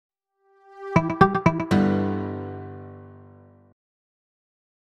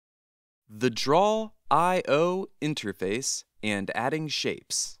the draw.io interface and adding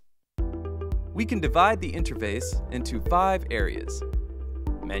shapes. We can divide the interface into 5 areas: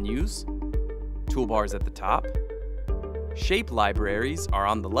 menus, toolbars at the top, shape libraries are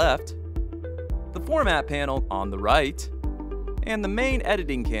on the left, the format panel on the right, and the main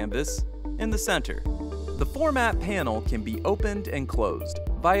editing canvas in the center. The format panel can be opened and closed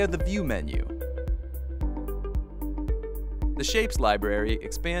via the view menu. The shapes library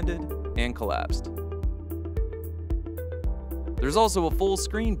expanded and collapsed. There's also a full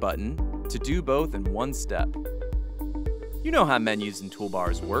screen button to do both in one step. You know how menus and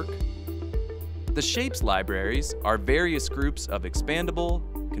toolbars work. The shapes libraries are various groups of expandable,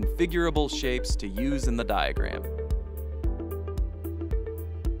 configurable shapes to use in the diagram.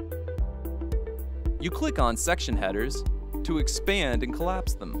 You click on section headers to expand and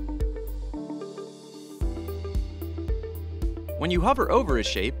collapse them. When you hover over a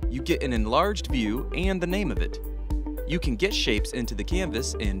shape, you get an enlarged view and the name of it. You can get shapes into the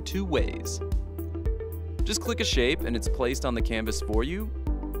canvas in 2 ways. Just click a shape and it's placed on the canvas for you,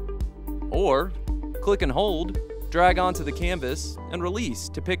 or click and hold, drag onto the canvas, and release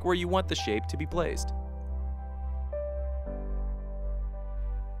to pick where you want the shape to be placed.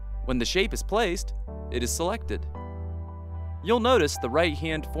 When the shape is placed, it is selected. You'll notice the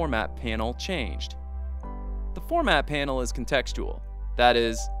right-hand format panel changed. The format panel is contextual. That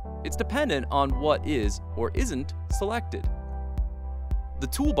is, it's dependent on what is or isn't selected. The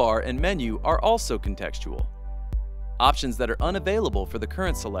toolbar and menu are also contextual. Options that are unavailable for the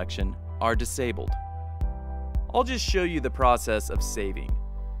current selection are disabled. I'll just show you the process of saving.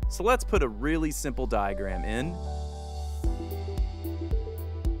 So let's put a really simple diagram in.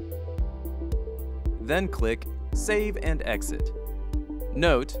 Then click Save and Exit.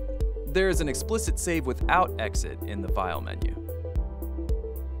 Note, there is an explicit save without exit in the file menu.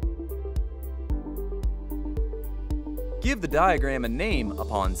 Give the diagram a name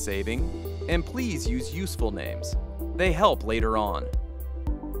upon saving, and please use useful names. They help later on.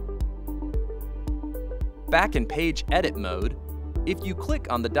 Back in page edit mode, if you click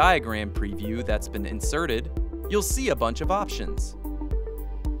on the diagram preview that's been inserted, you'll see a bunch of options.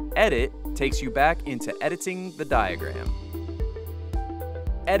 Edit takes you back into editing the diagram.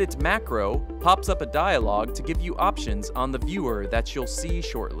 Edit macro pops up a dialog to give you options on the viewer that you'll see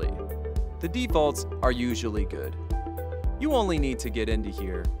shortly. The defaults are usually good. You only need to get into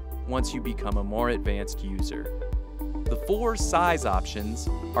here once you become a more advanced user. The 4 size options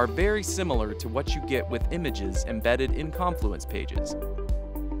are very similar to what you get with images embedded in Confluence pages.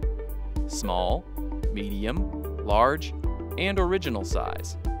 Small, medium, large, and original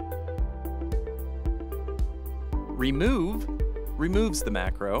size. Remove removes the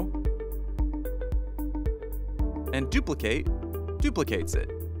macro, and duplicate duplicates it.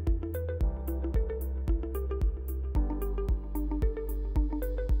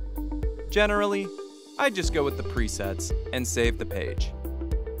 Generally, I just go with the presets and save the page.